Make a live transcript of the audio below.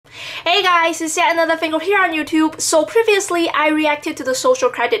guys, it's yet another video here on YouTube. So previously I reacted to the social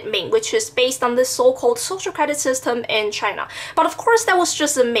credit meme, which is based on this so-called social credit system in China. But of course that was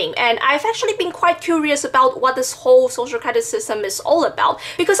just a meme, and I've actually been quite curious about what this whole social credit system is all about,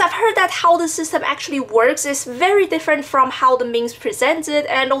 because I've heard that how the system actually works is very different from how the memes presented,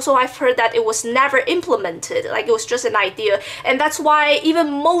 and also I've heard that it was never implemented, like it was just an idea, and that's why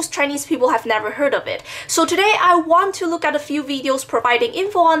even most Chinese people have never heard of it. So today I want to look at a few videos providing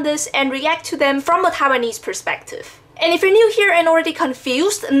info on this and react to them from a Taiwanese perspective. And if you're new here and already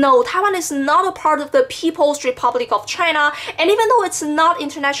confused, no, Taiwan is not a part of the People's Republic of China, and even though it's not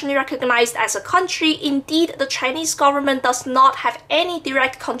internationally recognized as a country, indeed the Chinese government does not have any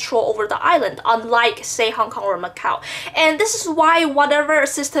direct control over the island, unlike, say, Hong Kong or Macau. And this is why whatever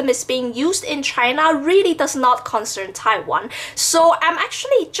system is being used in China really does not concern Taiwan. So I'm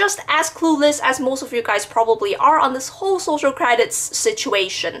actually just as clueless as most of you guys probably are on this whole social credits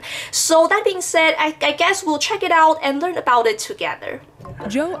situation. So that being said, I guess we'll check it out and learn about it together.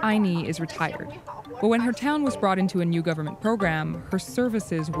 John Xina is retired, but when her town was brought into a new government program, her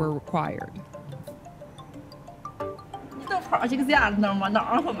services were required.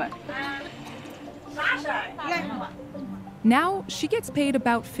 Now, she gets paid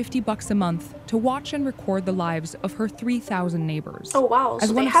about $50 a month to watch and record the lives of her 3,000 neighbors. Oh wow, so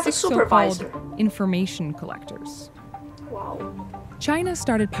as one they of have a 6 supervisor. so-called information collectors. Wow. China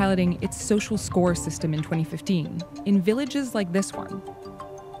started piloting its social score system in 2015 in villages like this one.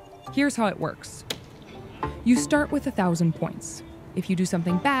 Here's how it works. You start with 1,000 points. If you do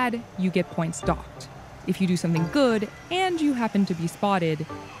something bad, you get points docked. If you do something good and you happen to be spotted,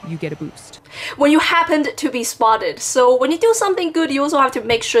 you get a boost. When you happened to be spotted, so when you do something good, you also have to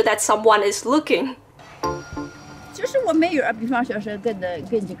make sure that someone is looking. 就是我们有，比方说是跟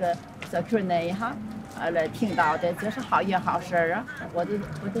这个社区内哈。 听到的这是好也好事啊，我都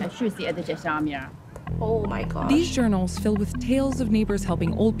书写在这上面。 Oh my god. These journals, filled with tales of neighbors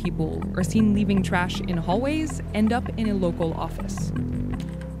helping old people or seen leaving trash in hallways, end up in a local office.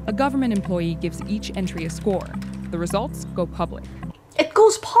 A government employee gives each entry a score. The results go public. It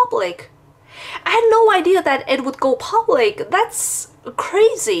goes public? I had no idea that it would go public. That's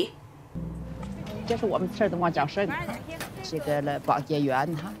crazy. 这是我们村的王教授，这个保洁员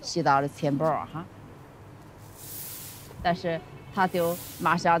哈，写到了钱包哈。 但是他就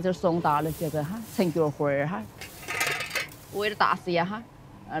马上就送到了这个哈陈菊花哈，为了大事呀哈，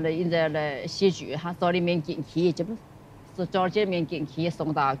因着了戏剧哈，找里面进去，这不是找这里面进去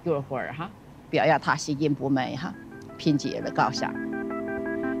送到菊花哈，表扬他吸引部门哈，品级的高下。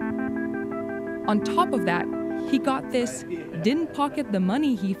 On top of that, he got this "didn't pocket the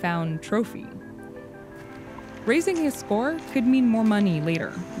money he found" trophy. Raising his score could mean more money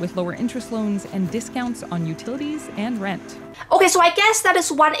later, with lower interest loans and discounts on utilities and rent. Okay, so I guess that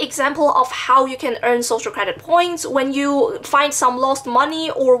is one example of how you can earn social credit points when you find some lost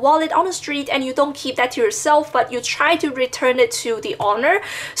money or wallet on the street and you don't keep that to yourself, but you try to return it to the owner.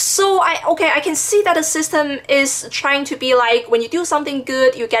 So I can see that the system is trying to be like when you do something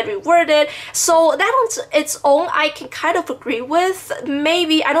good, you get rewarded. So that on its own, I can kind of agree with.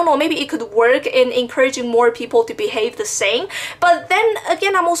 Maybe, I don't know, maybe it could work in encouraging more people to behave the same. But then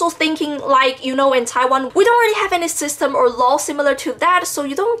again, I'm also thinking like, you know, in Taiwan, we don't really have any system or law similar to that, so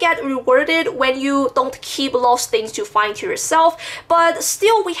you don't get rewarded when you don't keep lost things to find to yourself. But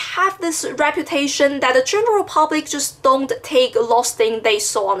still, we have this reputation that the general public just don't take lost thing they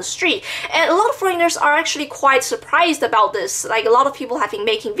saw on the street. And a lot of foreigners are actually quite surprised about this. Like, a lot of people have been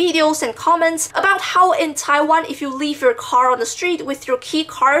making videos and comments about how in Taiwan, if you leave your car on the street with your key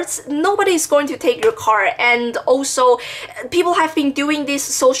cards, nobody is going to take your car. And also, people have been doing these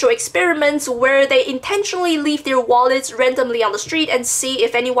social experiments where they intentionally leave their wallets randomly on the street and see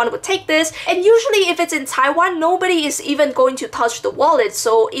if anyone would take this. And usually if it's in Taiwan, nobody is even going to touch the wallet.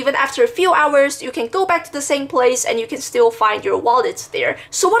 So even after a few hours, you can go back to the same place and you can still find your wallets there.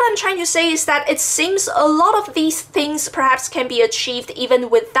 So what I'm trying to say is that it seems a lot of these things perhaps can be achieved even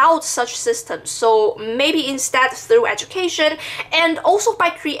without such systems. So maybe instead through education, and also by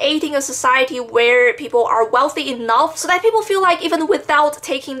creating a society where people are wealthy enough so that people feel like even without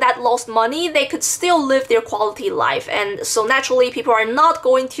taking that lost money, they could still live their quality life. And so naturally, people are not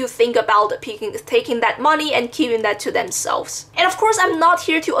going to think about taking that money and keeping that to themselves. And of course, I'm not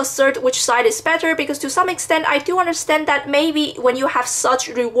here to assert which side is better, because to some extent, I do understand that maybe when you have such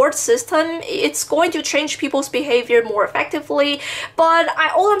reward system, it's going to change people's behavior more effectively. But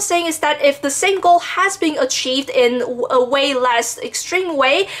all I'm saying is that if the same goal has been achieved in a way less extreme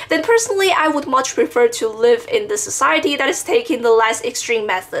way, then personally, I would much prefer to live in the society that is taking the less extreme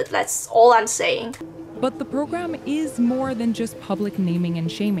method. That's all I'm saying. But the program is more than just public naming and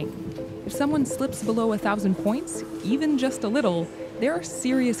shaming. If someone slips below 1,000 points, even just a little, there are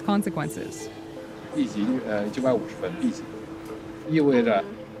serious consequences. B级950分 B 级，意味着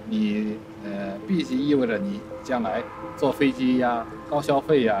你B 级意味着你将来坐飞机呀、高消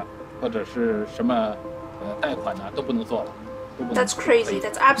费呀，或者是什么贷款呐都不能做了。That's crazy.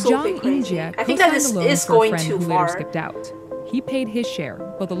 That's absolutely John crazy. Xina I think that co-signed a loan is for a going friend too who later far. skipped out. He paid his share,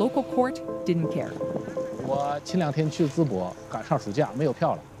 but the local court didn't care. 我前2天去淄博，赶上暑假没有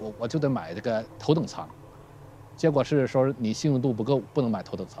票了，我就得买这个头等舱，结果是说你信用度不够，不能买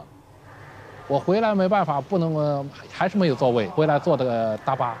头等舱。我回来没办法，不能还是没有座位，回来坐的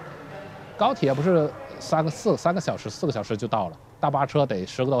大巴，高铁不是4个小时就到了，大巴车得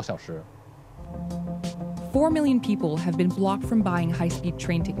10个多小时。4 million people have been blocked from buying high-speed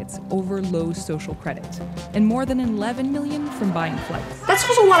train tickets over low social credit, and more than 11 million from buying flights. That's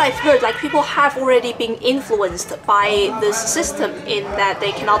also what I've heard, like people have already been influenced by this system in that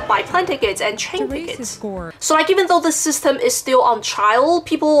they cannot buy plane tickets and train tickets. So like even though the system is still on trial,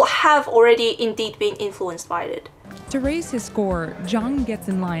 people have already indeed been influenced by it. To raise his score, John gets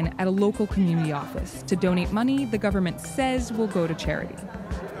in line at a local community office to donate money the government says will go to charity.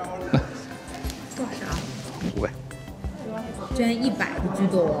 捐100的居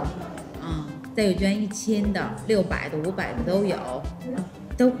多，再有捐1000的、600的、500的都有，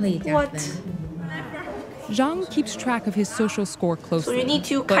都可以加分。Zhang keeps track of his social score closely. So you need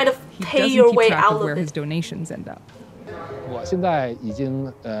to but kind of he pay doesn't your keep way track out of where of his it. donations end up. 我现在已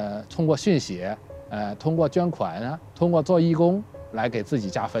经通过训写，通过捐款啊，通过做义工来给自己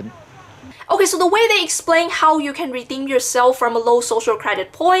加分。Okay, so the way they explain how you can redeem yourself from a low social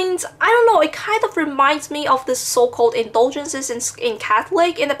credit points, I don't know, it kind of reminds me of this so-called indulgences in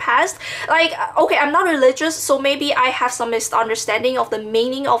Catholic in the past. Like, okay, I'm not religious, so maybe I have some misunderstanding of the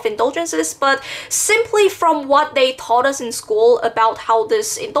meaning of indulgences, but simply from what they taught us in school about how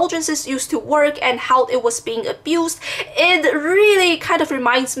this indulgences used to work and how it was being abused, it really kind of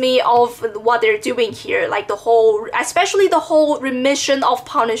reminds me of what they're doing here, like the whole, especially the whole remission of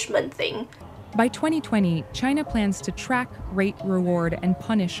punishment thing. By 2020, China plans to track, rate, reward, and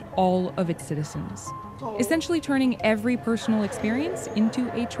punish all of its citizens, essentially turning every personal experience into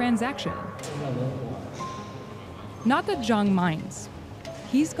a transaction. Not that Zhang minds.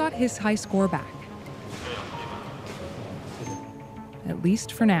 He's got his high score back. At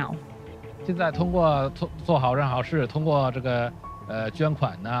least for now. 现在通过做好人好事，通过这个捐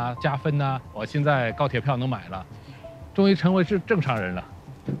款呐、加分呐，我现在高铁票能买了，终于成为是正常人了。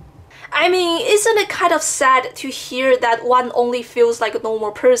 I mean, isn't it kind of sad to hear that one only feels like a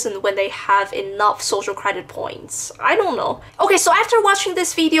normal person when they have enough social credit points? I don't know. Okay, so after watching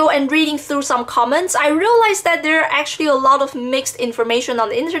this video and reading through some comments, I realized that there are actually a lot of mixed information on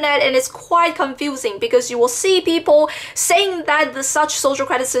the internet, and it's quite confusing because you will see people saying that such social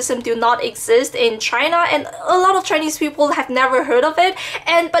credit system do not exist in China, and a lot of Chinese people have never heard of it.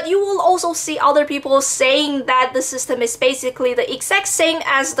 But you will also see other people saying that the system is basically the exact same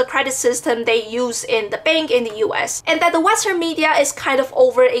as the credit system they use in the bank in the US, and that the Western media is kind of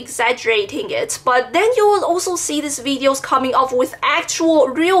over exaggerating it. But then you will also see these videos coming up with actual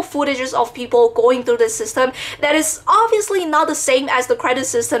real footages of people going through the system that is obviously not the same as the credit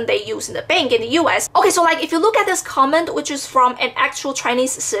system they use in the bank in the US. Okay, so like if you look at this comment, which is from an actual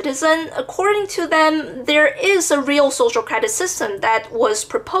Chinese citizen, according to them, there is a real social credit system that was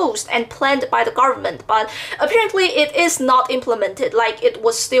proposed and planned by the government, but apparently it is not implemented, like it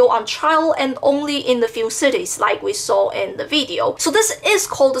was still on trial and only in the few cities like we saw in the video. So this is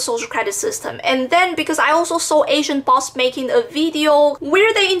called the social credit system. And then because I also saw Asian Boss making a video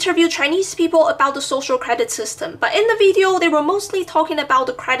where they interviewed Chinese people about the social credit system, but in the video they were mostly talking about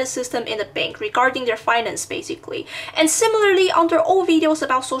the credit system in the bank regarding their finance basically. And similarly, under all videos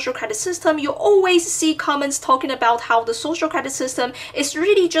about social credit system, you always see comments talking about how the social credit system is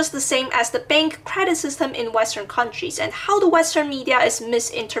really just the same as the bank credit system in Western countries, and how the Western media is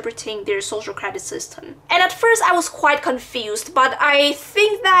misinterpreting their social credit system. And at first I was quite confused, but I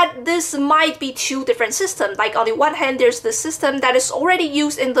think that this might be two different systems. Like on the one hand, there's the system that is already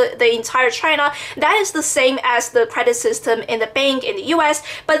used in the entire China that is the same as the credit system in the bank in the US,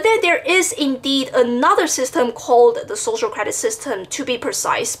 but then there is indeed another system called the social credit system, to be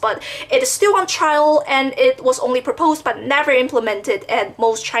precise, but it is still on trial and it was only proposed but never implemented, and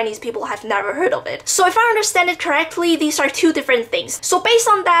most Chinese people have never heard of it. So if I understand it correctly, these are two different things. So based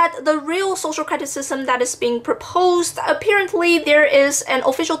on that, that the real social credit system that is being proposed, apparently there is an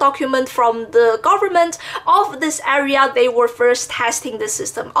official document from the government of this area they were first testing the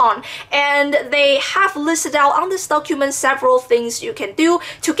system on. And they have listed out on this document several things you can do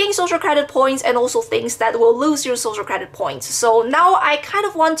to gain social credit points and also things that will lose your social credit points. So now I kind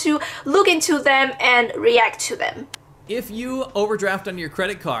of want to look into them and react to them. If you overdraft on your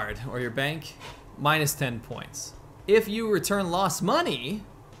credit card or your bank, minus 10 points. If you return lost money,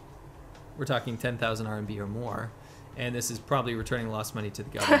 we're talking 10,000 RMB or more, and this is probably returning lost money to the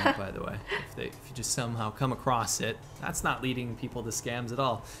government, by the way. If you just somehow come across it, that's not leading people to scams at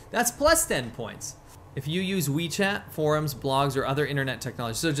all. That's plus 10 points. If you use WeChat, forums, blogs, or other internet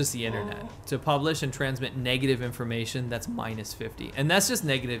technology, so just the internet, to publish and transmit negative information, that's minus 50. And that's just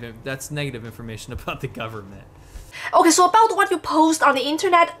negative information about the government. Okay, so about what you post on the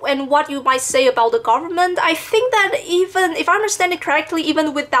internet and what you might say about the government, I think that even, if I understand it correctly,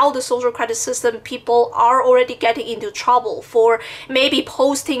 even without the social credit system, people are already getting into trouble for maybe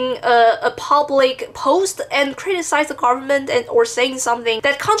posting a public post and criticize the government or saying something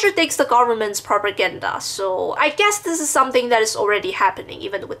that contradicts the government's propaganda. So I guess this is something that is already happening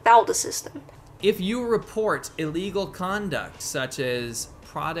even without the system. If you report illegal conduct, such as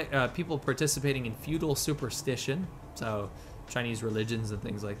people participating in feudal superstition, so Chinese religions and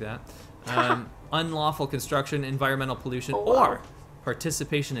things like that, unlawful construction, environmental pollution, or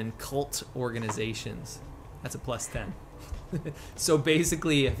participation in cult organizations, that's a plus 10. So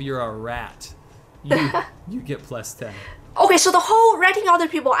basically, if you're a rat, you get plus 10. Okay, so the whole ratting other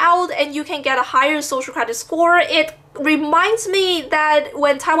people out and you can get a higher social credit score, it reminds me that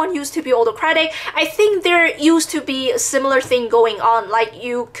when Taiwan used to be autocratic, I think there used to be a similar thing going on. Like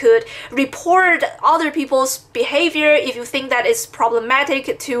you could report other people's behavior if you think that is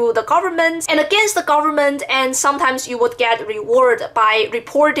problematic to the government and against the government, and sometimes you would get reward by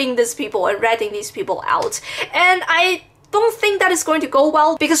reporting these people and ratting these people out. And I don't think that is going to go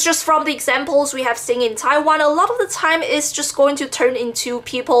well, because just from the examples we have seen in Taiwan, a lot of the time it's just going to turn into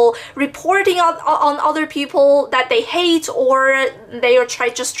people reporting on other people that they hate, or they are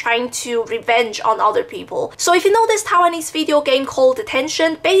just trying to revenge on other people. So if you know this Taiwanese video game called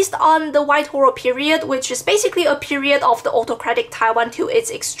Detention, based on the White Horror period, which is basically a period of the autocratic Taiwan to its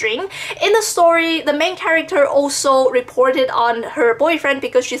extreme, in the story, the main character also reported on her boyfriend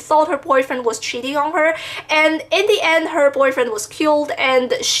because she thought her boyfriend was cheating on her, and in the end, her boyfriend was killed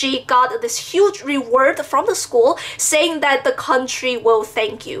and she got this huge reward from the school saying that the country will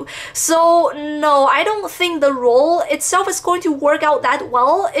thank you. So no, I don't think the role itself is going to work out that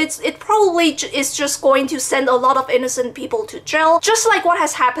well. It probably is just going to send a lot of innocent people to jail, just like what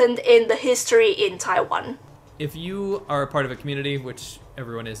has happened in the history in Taiwan. If you are a part of a community, which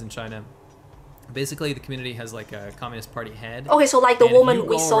everyone is in China, basically the community has like a Communist Party head. Okay, so like the woman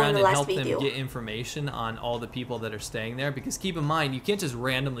we saw in the last video. You go around and help them get information on all the people that are staying there, because keep in mind, you can't just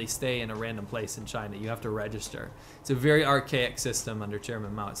randomly stay in a random place in China. You have to register. It's a very archaic system under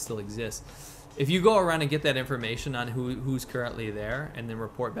Chairman Mao. It still exists. If you go around and get that information on who's currently there and then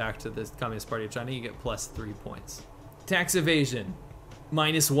report back to the Communist Party of China, you get plus 3 points. Tax evasion.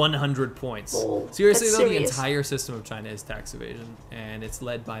 Minus 100 points. Oh, Seriously though, serious. the entire system of China is tax evasion, and it's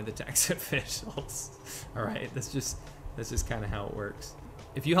led by the tax officials. All right, that's just kind of how it works.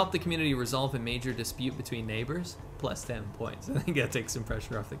 If you help the community resolve a major dispute between neighbors, plus 10 points. I think that takes some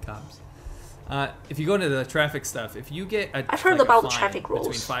pressure off the cops. If you go into the traffic stuff, if you get I've heard about the traffic rules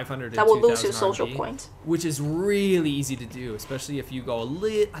between 500 and that will lose 2,000 your social RMB, points, which is really easy to do, especially if you go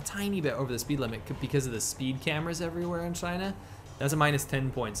a tiny bit over the speed limit because of the speed cameras everywhere in China. That's a minus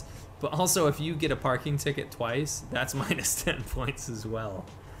 10 points. But also, if you get a parking ticket twice, that's minus 10 points as well.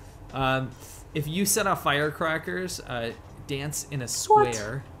 If you set off firecrackers, dance in a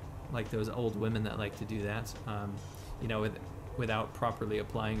square, like those old women that like to do that, you know, without properly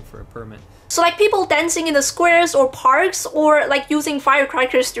applying for a permit. So like people dancing in the squares or parks, or like using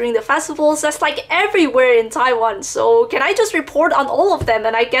firecrackers during the festivals, that's like everywhere in Taiwan. So can I just report on all of them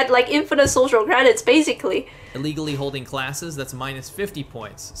and I get like infinite social credits basically? Illegally holding classes, that's minus 50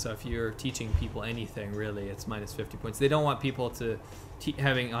 points. So if you're teaching people anything, really, it's minus 50 points. They don't want people to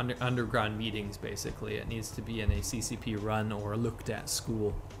having underground meetings, basically. It needs to be in a CCP run or looked at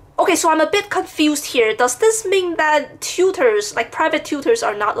school. Okay, so I'm a bit confused here. Does this mean that tutors, like private tutors,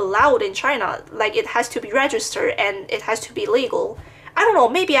 are not allowed in China? Like it has to be registered and it has to be legal? I don't know,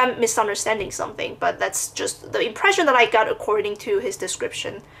 maybe I'm misunderstanding something, but that's just the impression that I got according to his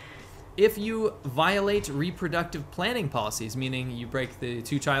description. If you violate reproductive planning policies, meaning you break the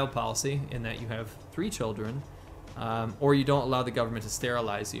two-child policy in that you have 3 children, or you don't allow the government to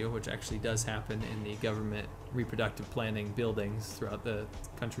sterilize you, which actually does happen in the government reproductive planning buildings throughout the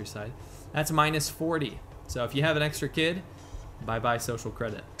countryside, that's minus 40. So if you have an extra kid, bye-bye social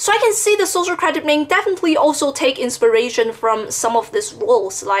credit. So I can see the social credit may definitely also take inspiration from some of these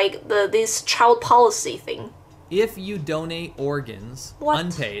rules, like this child policy thing. If you donate organs, What?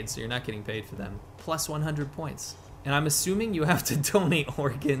 unpaid, so you're not getting paid for them, plus 100 points. And I'm assuming you have to donate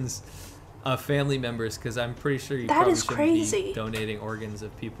organs of family members, because I'm pretty sure you probably shouldn't be donating organs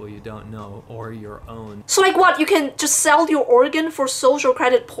of people you don't know or your own. So like what, you can just sell your organ for social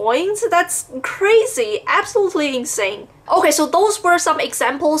credit points? That's crazy, absolutely insane. Okay, so those were some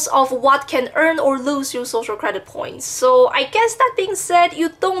examples of what can earn or lose you social credit points. So I guess that being said, you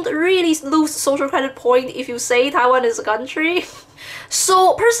don't really lose social credit point if you say Taiwan is a country.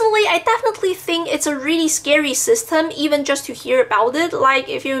 So personally, I definitely think it's a really scary system, even just to hear about it. Like,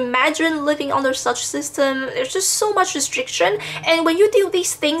 if you imagine living under such system, there's just so much restriction, and when you do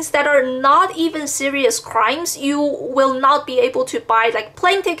these things that are not even serious crimes, you will not be able to buy like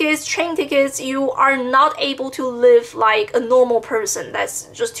plane tickets, train tickets. You are not able to live like a normal person. That's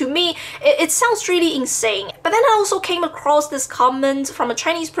just, to me, it sounds really insane. But then I also came across this comment from a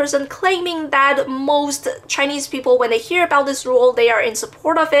Chinese person claiming that most Chinese people, when they hear about this rule, they are in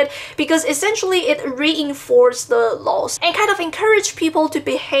support of it because essentially it reinforced the laws and kind of encouraged people to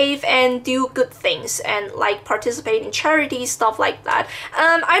behave and do good things and like participate in charity, stuff like that.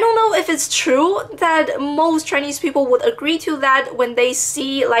 I don't know if it's true that most Chinese people would agree to that when they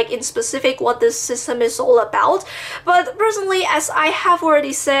see like in specific what this system is all about, but personally, as I have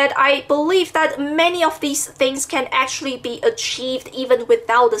already said, I believe that many of these things can actually be achieved even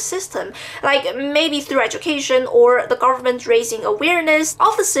without the system, like maybe through education or the government raising awareness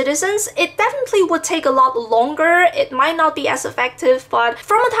of the citizens. It definitely would take a lot longer, it might not be as effective, but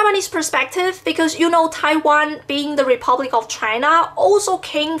from a Taiwanese perspective, because you know Taiwan being the Republic of China also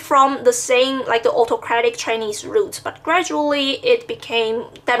came from the same like the autocratic Chinese roots, but gradually it became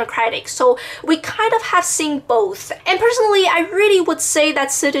democratic, so we kind of have seen both. And personally, I really would say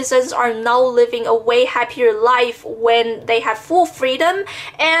that citizens are now living a way happier life when they have full freedom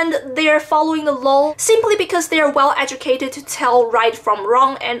and they are following the law simply because they are well educated to tell right from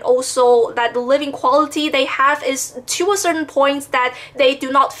wrong, and also that the living quality they have is to a certain point that they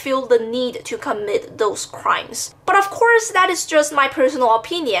do not feel the need to commit those crimes. But of course, that is just my personal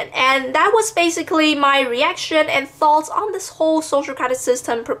opinion, and that was basically my reaction and thoughts on this whole social credit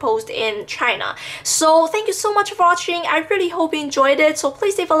system proposed in China. So thank you so much for watching. I really hope you enjoyed it, so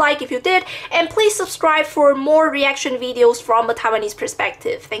please leave a like if you did, and please subscribe for more reaction videos from a Taiwanese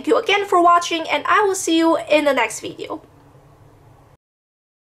perspective. Thank you again for watching, and I will see you in the next video.